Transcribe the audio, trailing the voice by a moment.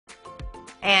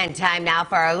And time now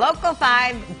for our Local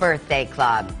 5 Birthday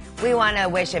Club. We want to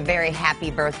wish a very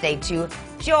happy birthday to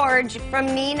George from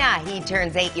Neenah. He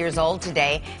turns 8 years old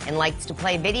today and likes to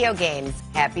play video games.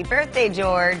 Happy birthday,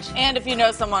 George. And if you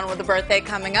know someone with a birthday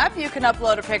coming up, you can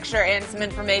upload a picture and some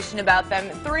information about them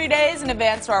 3 days in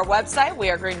advance to our website,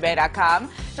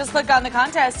 wearegreenbay.com. Just click on the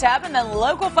contest tab and then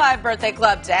Local 5 Birthday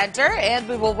Club to enter, and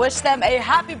we will wish them a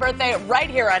happy birthday right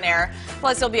here on air.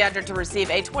 Plus, you'll be entered to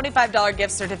receive a $25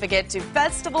 gift certificate to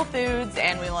Festival Foods,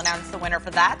 and we will announce the winner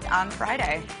for that on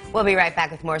Friday. We'll be right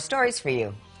back with more stories for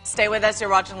you. Stay with us. You're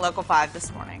watching Local 5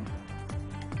 this morning.